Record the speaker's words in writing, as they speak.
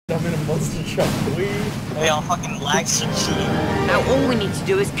monster truck, boy. We all fucking lag some shit. Now all we need to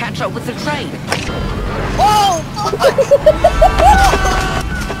do is catch up with the train. Oh, fuck!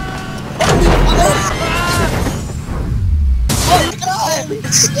 Oh, God!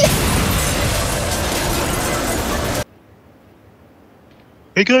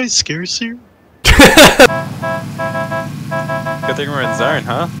 Hey guys, Scare's here. Good thing we're in zone,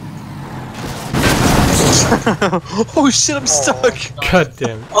 huh? Oh shit, I'm stuck! God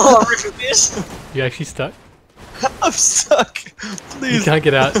damn it. Oh, I'm ripping this. You actually stuck? I'm stuck! Please! You can't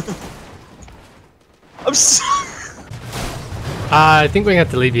get out. I'm stuck! I think we're gonna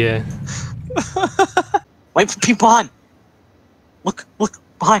have to leave you. Wait for people behind. Look,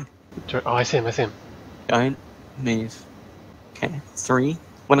 behind. Oh, I see him, I see him. Don't move. Okay, 3.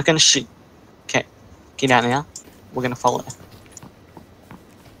 We're not gonna shoot. Okay, get out now. We're gonna follow.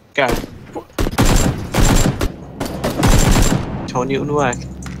 Go. Told you it would work.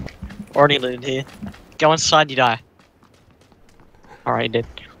 Already looted here. Go inside, you die. Alright, you did.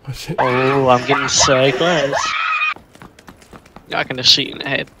 Oh shit. Oh, I'm getting so close. I can just shoot you in the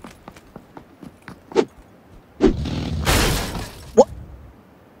head. What?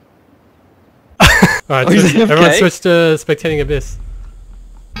 Alright, Oh, so everyone okay. switch to spectating abyss.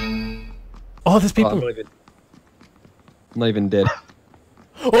 Oh, there's people. I'm not even dead.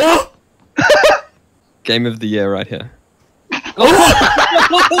 Oh! Game of the year right here.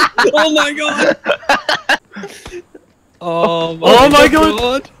 Oh my god! Oh my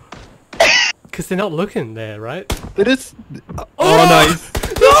god! Because they're not looking there, right? It is. Oh, nice.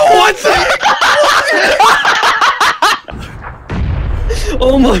 No, what's that?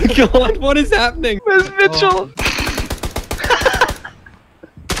 Oh my god, what is happening? Where's Mitchell?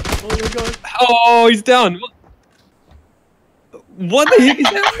 Oh my god. Oh, he's down. What the heck is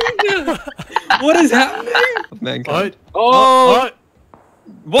happening? What is happening? Mankind. Oh!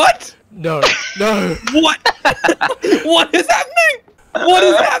 What? No, no. What? What is happening? What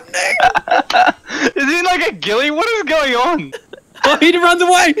is happening? Is he like a ghillie? What is going on? Oh, he runs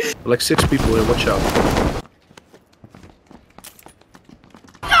away! Like 6 people here, watch out.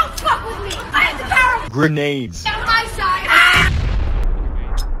 Don't fuck with me! I have the power! Grenades. Down my side!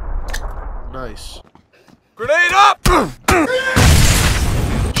 Nice. Grenade up!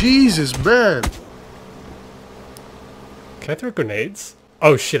 Jesus, man. Can I throw grenades?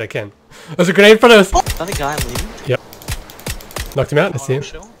 Oh shit, I can. There's a grenade in front of us! Is that a guy leaving? Yep. Knocked him out, I see him.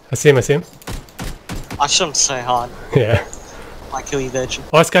 Sure. I see him, I see him. I shouldn't say hard. Yeah. I kill you virgin.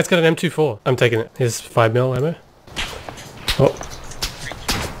 Oh, this guy's got an M24. I'm taking it. Here's 5mm ammo. Oh.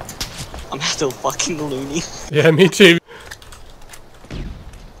 I'm still fucking loony. Yeah, me too.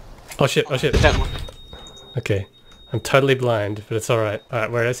 Oh shit, oh shit. Don't look. Okay. I'm totally blind, but it's alright. Alright,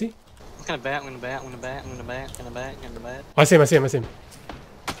 where is he? I'm gonna bat, I'm gonna bat, I'm gonna bat, I'm gonna bat, I'm gonna bat, I'm gonna bat. Oh, I see him, I see him, I see him.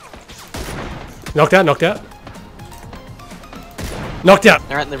 Knocked out, knocked out. Knocked out!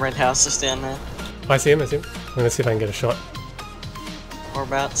 They're at the red house just down there. Oh, I see him, I see him. I'm gonna see if I can get a shot.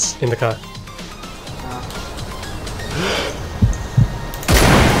 Whereabouts? In the car.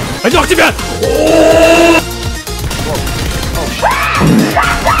 I knocked him out!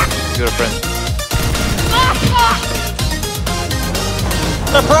 You got a friend.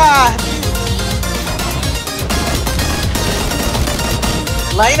 Surprise!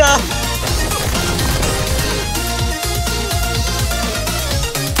 Later!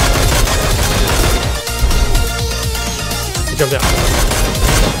 He jumped out.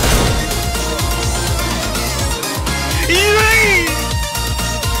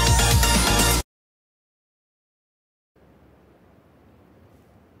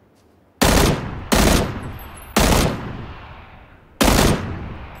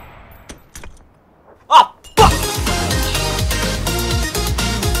 Oh, fuck!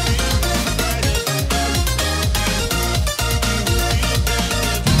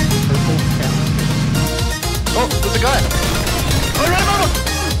 Oh, there's a guy. Oh, right above him.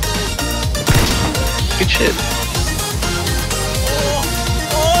 Good shit.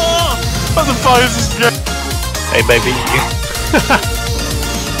 Oh, what the fuck is this guy? Hey, baby.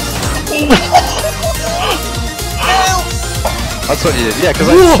 That's what you did. Yeah, because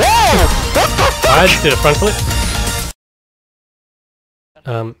I just did a front flip.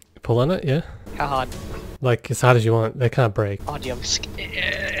 Pull on it, yeah? How hard? Like, as hard as you want. They can't break. Oh, dude, I'm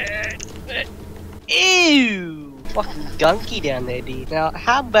scared. Ew! Fucking gunky down there, dude. Now,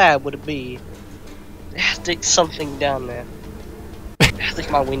 how bad would it be to stick something down there? Stick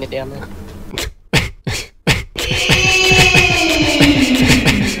my wiener down there.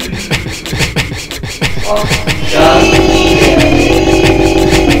 Oh my god.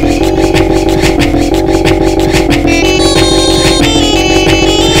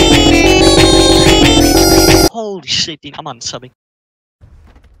 Holy shit, Dean, I'm unsubbing.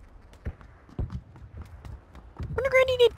 Underground, Dean.